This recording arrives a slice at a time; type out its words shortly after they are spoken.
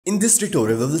In this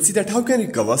tutorial, we will see that how can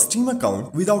recover Steam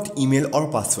account without email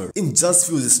or password in just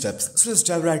few steps. So let's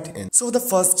dive right in. So the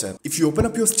first step, if you open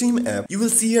up your Steam app, you will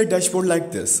see a dashboard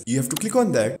like this. You have to click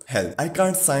on that, help, I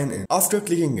can't sign in. After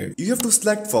clicking it, you have to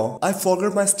select for I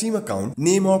forgot my Steam account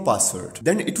name or password.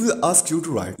 Then it will ask you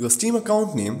to write your Steam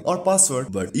account name or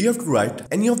password, but you have to write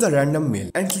any of the random mail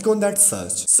and click on that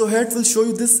search. So here it will show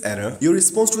you this error. Your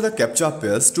response to the captcha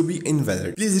appears to be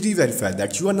invalid. Please re-verify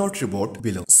that you are not robot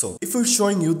below. So if it's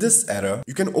showing you this error,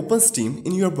 you can open Steam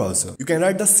in your browser. You can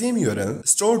write the same URL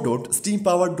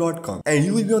store.steampowered.com and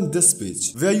you will be on this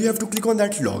page where you have to click on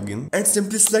that login and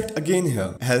simply select again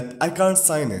here help, I can't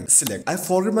sign in. Select I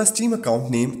forgot my Steam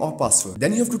account name or password.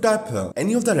 Then you have to type here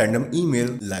any of the random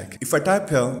email, like if I type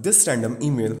here this random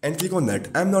email and click on that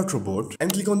I'm not robot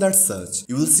and click on that search,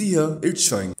 you will see here it's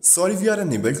showing sorry we are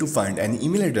unable to find an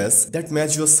email address that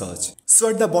match your search. So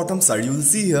at the bottom side you will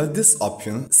see here this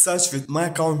option search with my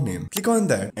account name. Click on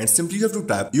that and simply you have to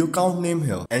type your account name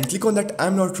here and click on that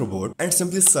I'm not robot and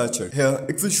simply search it. Here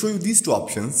it will show you these two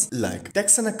options like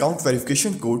text an account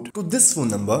verification code to this phone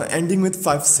number ending with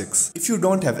 56. If you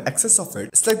don't have access of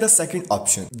it, select the second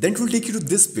option. Then it will take you to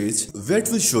this page where it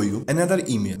will show you another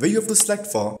email where you have to select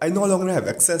for I no longer have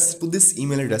access to this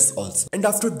email address also. And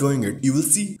after doing it, you will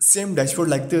see same dashboard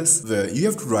like this where you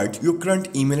have to write your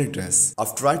current email address.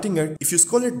 After writing it, if you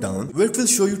scroll it down, where it will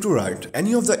show you to write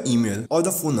any of the email or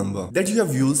the phone number that you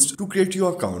have used to create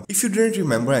your account. If you didn't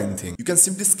remember anything, you can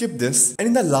simply skip this, and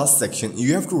in the last section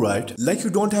you have to write like you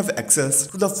don't have access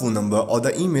to the phone number or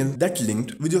the email that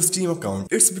linked with your Steam account.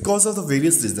 It's because of the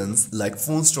various reasons like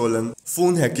phone stolen,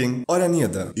 phone hacking or any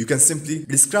other. You can simply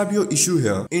describe your issue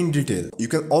here in detail. You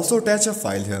can also attach a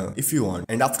file here if you want,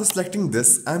 and after selecting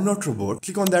this I'm not robot,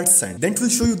 click on that send. Then it will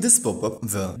show you this pop-up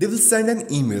where they will send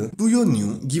an email to your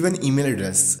new given email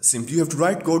address. Simply you have to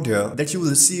write code here that you will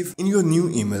receive in your new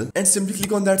email and simply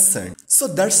click on that send. So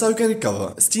that's how you can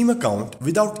recover Steam account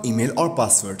without email or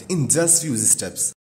password in just few steps.